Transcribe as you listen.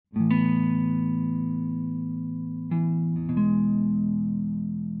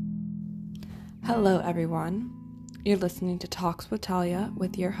Hello, everyone. You're listening to Talks with Talia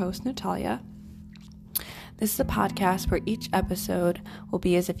with your host, Natalia. This is a podcast where each episode will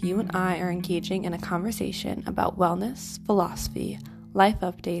be as if you and I are engaging in a conversation about wellness, philosophy, life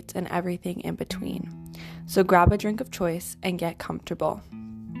updates, and everything in between. So grab a drink of choice and get comfortable.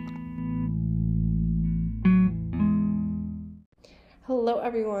 Hello,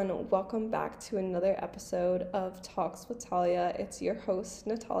 everyone. Welcome back to another episode of Talks with Talia. It's your host,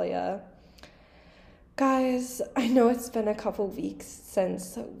 Natalia. Guys, I know it's been a couple weeks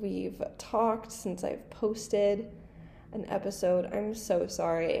since we've talked, since I've posted an episode. I'm so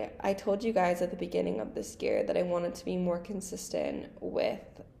sorry. I told you guys at the beginning of this year that I wanted to be more consistent with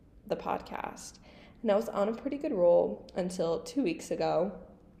the podcast. And I was on a pretty good roll until 2 weeks ago.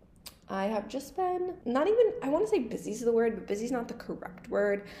 I have just been, I want to say busy is the word, but busy is not the correct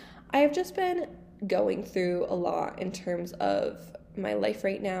word. I have just been going through a lot in terms of my life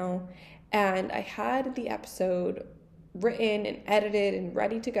right now. And I had the episode written and edited and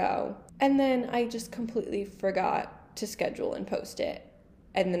ready to go. And then I just completely forgot to schedule and post it.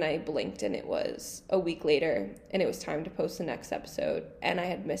 And then I blinked and it was a week later and it was time to post the next episode. And I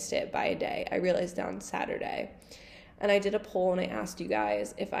had missed it by a day. I realized on Saturday. And I did a poll and I asked you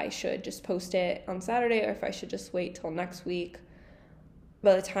guys if I should just post it on Saturday or if I should just wait till next week.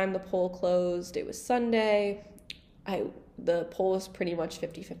 By the time the poll closed, it was Sunday. The poll was pretty much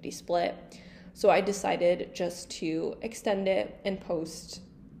 50-50 split. So I decided just to extend it and post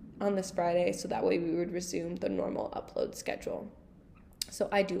on this Friday so that way we would resume the normal upload schedule. So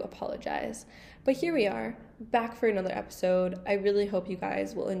I do apologize. But here we are, back for another episode. I really hope you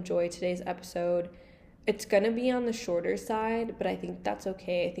guys will enjoy today's episode. It's going to be on the shorter side, but I think that's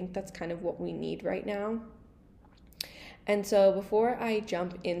okay. I think that's kind of what we need right now. And so before I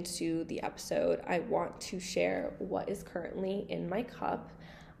jump into the episode, I want to share what is currently in my cup.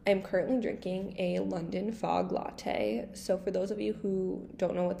 I'm currently drinking a London Fog Latte. So for those of you who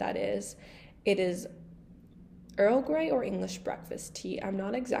don't know what that is, it is Earl Grey or English breakfast tea. I'm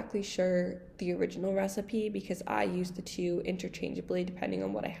not exactly sure the original recipe because I use the two interchangeably depending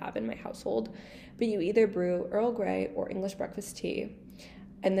on what I have in my household. But you either brew Earl Grey or English breakfast tea,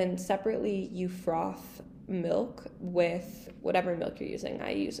 and then separately you froth milk with whatever milk you're using.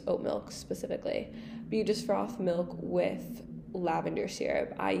 I use oat milk specifically. But you just froth milk with lavender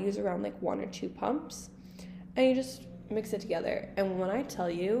syrup. I use around like 1 or 2 pumps. And you just mix it together. And when I tell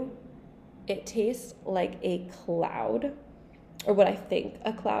you, it tastes like a cloud, or what I think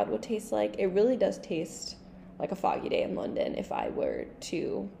a cloud would taste like. It really does taste like a foggy day in London if I were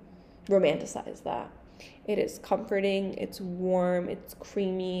to romanticize that. It is comforting, it's warm, it's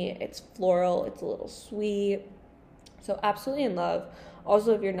creamy, it's floral, it's a little sweet. So absolutely in love.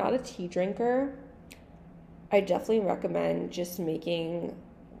 Also, if you're not a tea drinker, I definitely recommend just making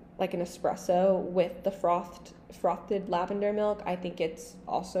like an espresso with the frothed lavender milk. I think it's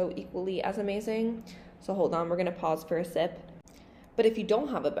also equally as amazing. So hold on, we're going to pause for a sip. But if you don't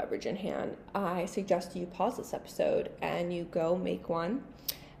have a beverage in hand, I suggest you pause this episode and you go make one.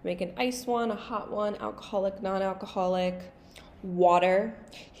 Make an iced one, a hot one, alcoholic, non-alcoholic, water.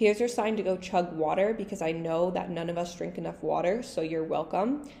 Here's your sign to go chug water because I know that none of us drink enough water, so you're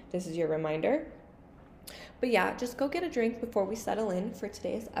welcome. This is your reminder. But yeah, just go get a drink before we settle in for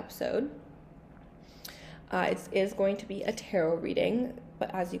today's episode. It is going to be a tarot reading, but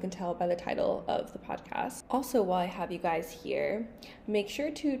as you can tell by the title of the podcast. Also, while I have you guys here, make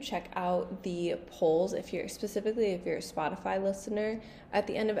sure to check out the polls if you're a Spotify listener. At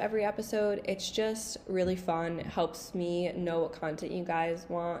the end of every episode, it's just really fun. It helps me know what content you guys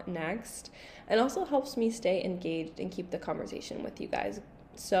want next, and also helps me stay engaged and keep the conversation with you guys.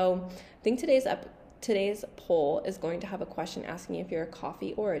 So I think today's poll is going to have a question asking if you're a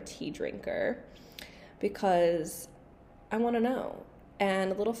coffee or a tea drinker, because I want to know.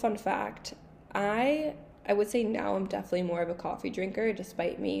 And a little fun fact, I would say now I'm definitely more of a coffee drinker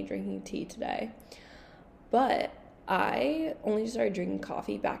despite me drinking tea today. But I only started drinking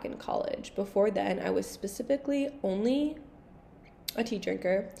coffee back in college. Before then, I was specifically only a tea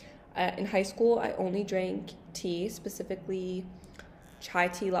drinker. In high school, I only drank tea, specifically chai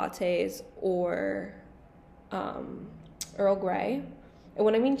tea lattes or Earl Grey. And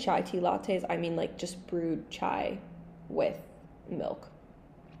when I mean chai tea lattes, I mean like just brewed chai with milk.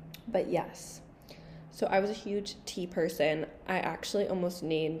 But yes, so I was a huge tea person. I actually almost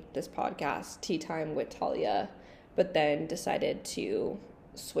named this podcast Tea Time with Talia, but then decided to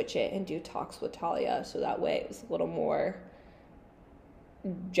switch it and do Talks with Talia, so that way it was a little more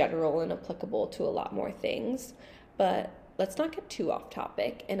general and applicable to a lot more things. But let's not get too off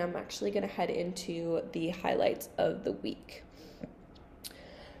topic, and I'm actually going to head into the highlights of the week.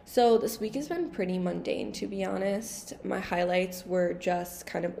 So this week has been pretty mundane, to be honest. My highlights were just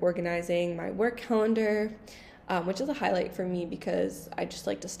kind of organizing my work calendar, which is a highlight for me because I just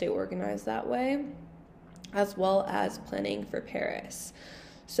like to stay organized that way, as well as planning for Paris.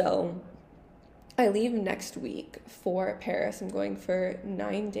 So I leave next week for Paris. I'm going for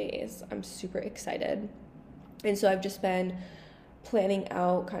 9 days. I'm super excited. And so I've just been planning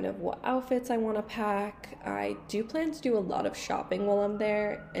out kind of what outfits I want to pack. I do plan to do a lot of shopping while I'm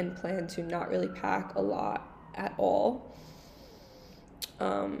there and plan to not really pack a lot at all.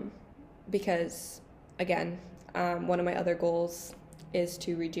 Because, again, one of my other goals is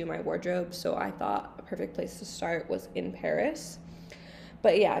to redo my wardrobe. So I thought a perfect place to start was in Paris.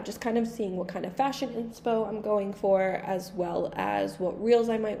 But yeah, just kind of seeing what kind of fashion inspo I'm going for, as well as what reels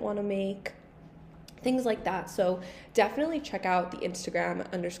I might want to make, things like that. So definitely check out the Instagram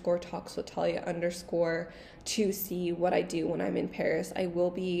 _talkswithtalia_ to see what I do when I'm in Paris. I will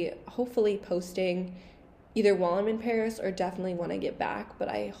be hopefully posting either while I'm in Paris or definitely when I get back, but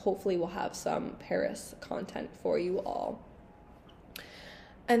I hopefully will have some Paris content for you all.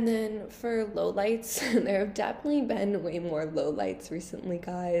 And then for lowlights, there have definitely been way more lowlights recently,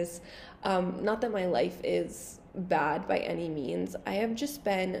 guys. Not that my life is bad by any means. I have just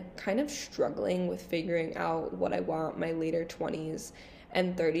been kind of struggling with figuring out what I want my later 20s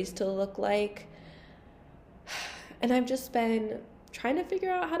and 30s to look like. And I've just been trying to figure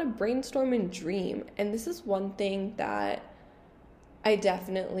out how to brainstorm and dream. And this is one thing that I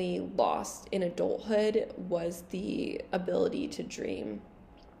definitely lost in adulthood, was the ability to dream.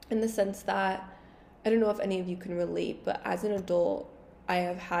 In the sense that, I don't know if any of you can relate, but as an adult, I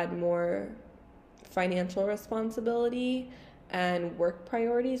have had more financial responsibility and work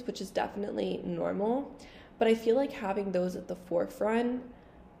priorities, which is definitely normal. But I feel like having those at the forefront,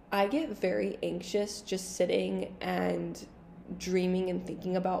 I get very anxious just sitting and dreaming and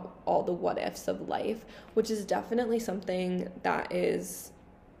thinking about all the what ifs of life, which is definitely something that is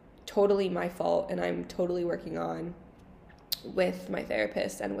totally my fault and I'm totally working on with my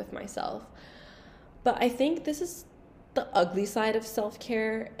therapist and with myself. But I think this is the ugly side of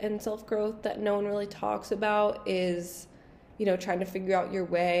self-care and self-growth that no one really talks about, is, trying to figure out your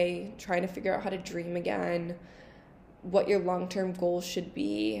way, trying to figure out how to dream again, what your long-term goals should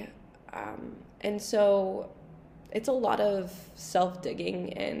be. And so it's a lot of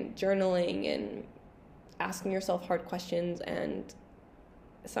self-digging and journaling and asking yourself hard questions. And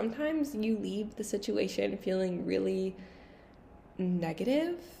sometimes you leave the situation feeling really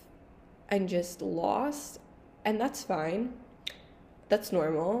negative and just lost, and that's fine, that's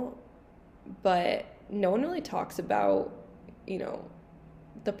normal, but no one really talks about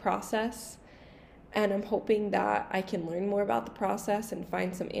the process. And I'm hoping that I can learn more about the process and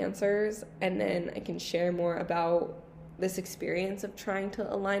find some answers, and then I can share more about this experience of trying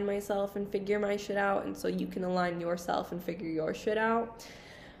to align myself and figure my shit out, and so you can align yourself and figure your shit out.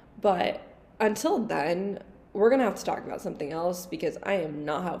 But until then, we're going to have to talk about something else, because I am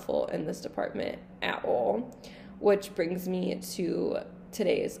not helpful in this department at all. Which brings me to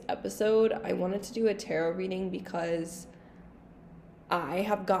today's episode. I wanted to do a tarot reading because I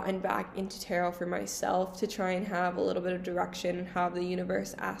have gotten back into tarot for myself to try and have a little bit of direction and have the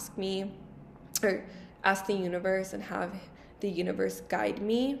universe ask the universe and have the universe guide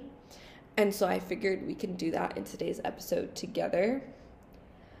me. And so I figured we can do that in today's episode together.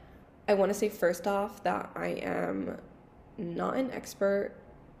 I want to say first off that I am not an expert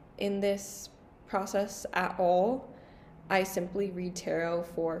in this process at all. I simply read tarot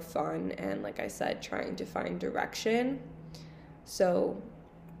for fun and, like I said, trying to find direction. So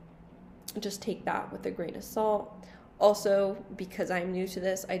just take that with a grain of salt. Also, because I'm new to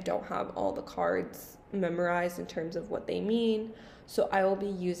this, I don't have all the cards memorized in terms of what they mean. So I will be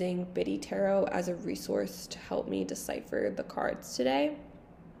using Biddy Tarot as a resource to help me decipher the cards today.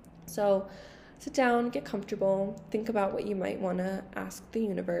 So sit down, get comfortable, think about what you might want to ask the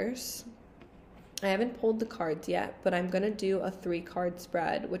universe. I haven't pulled the cards yet, but I'm going to do a 3-card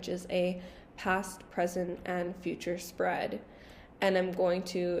spread, which is a past, present, and future spread. And I'm going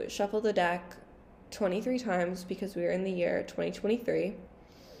to shuffle the deck 23 times because we are in the year 2023.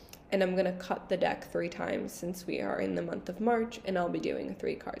 And I'm going to cut the deck 3 times since we are in the month of March, and I'll be doing a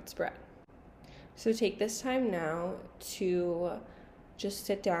 3-card spread. So take this time now to just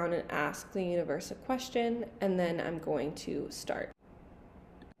sit down and ask the universe a question, and then I'm going to start.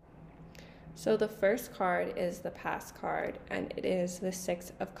 So the first card is the past card, and it is the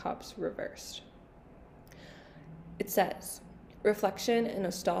 6 of Cups reversed. It says, reflection and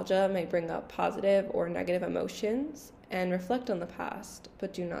nostalgia may bring up positive or negative emotions, and reflect on the past,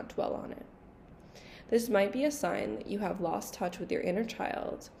 but do not dwell on it. This might be a sign that you have lost touch with your inner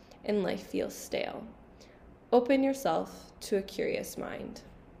child, and life feels stale. Open yourself to a curious mind.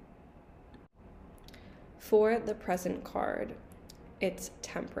 For the present card, it's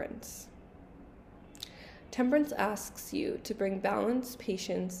Temperance. Temperance asks you to bring balance,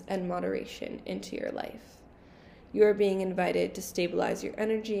 patience, and moderation into your life. You are being invited to stabilize your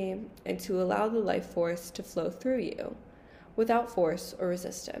energy and to allow the life force to flow through you without force or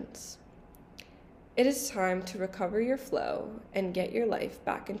resistance. It is time to recover your flow and get your life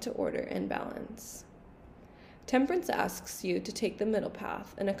back into order and balance. Temperance asks you to take the middle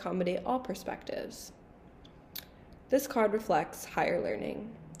path and accommodate all perspectives. This card reflects higher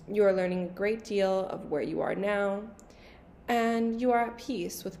learning. You are learning a great deal of where you are now, and you are at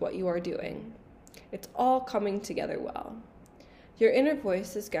peace with what you are doing. It's all coming together well. Your inner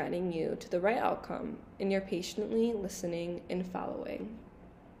voice is guiding you to the right outcome, and you're patiently listening and following.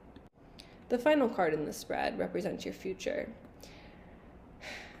 The final card in the spread represents your future,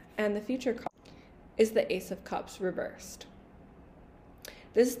 and the future card is the Ace of Cups reversed.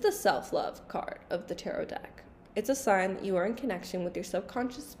 This is the self-love card of the tarot deck. It's a sign that you are in connection with your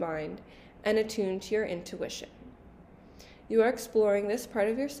subconscious mind and attuned to your intuition. You are exploring this part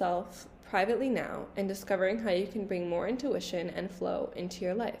of yourself privately now and discovering how you can bring more intuition and flow into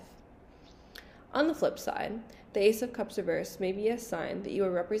your life. On the flip side, the Ace of Cups reversed may be a sign that you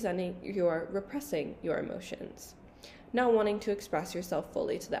are repressing your emotions, not wanting to express yourself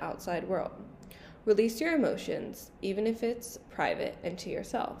fully to the outside world. Release your emotions, even if it's private, and to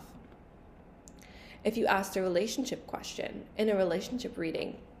yourself. If you asked a relationship question in a relationship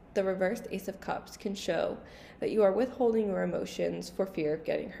reading, the reversed Ace of Cups can show that you are withholding your emotions for fear of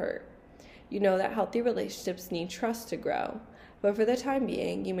getting hurt. You know that healthy relationships need trust to grow, but for the time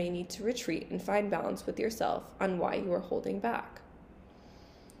being, you may need to retreat and find balance with yourself on why you are holding back.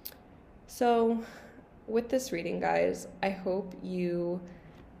 So, with this reading, guys, I hope you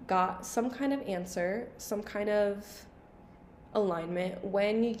got some kind of answer, some kind of alignment.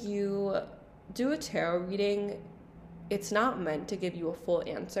 When you do a tarot reading, it's not meant to give you a full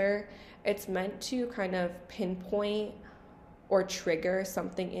answer. It's meant to kind of pinpoint or trigger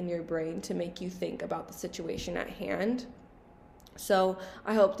something in your brain to make you think about the situation at hand. So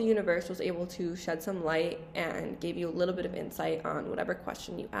I hope the universe was able to shed some light and gave you a little bit of insight on whatever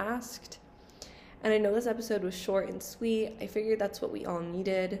question you asked. And I know this episode was short and sweet. I figured that's what we all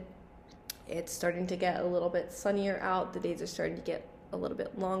needed. It's starting to get a little bit sunnier out. The days are starting to get a little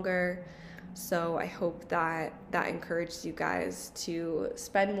bit longer. So I hope that encouraged you guys to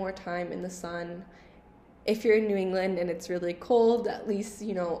spend more time in the sun. If you're in New England and it's really cold, at least,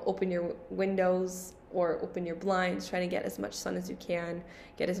 open your windows or open your blinds. Try to get as much sun as you can,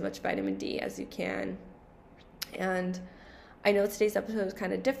 get as much vitamin D as you can. And I know today's episode is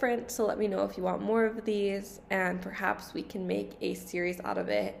kind of different, so let me know if you want more of these, and perhaps we can make a series out of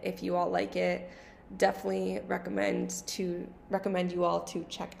it if you all like it. Definitely recommend you all to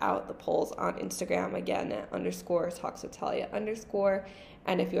check out the polls on Instagram, again at _talkswithtalia_,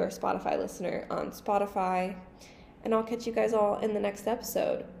 and if you're a Spotify listener, on Spotify. And I'll catch you guys all in the next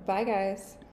episode. Bye, guys.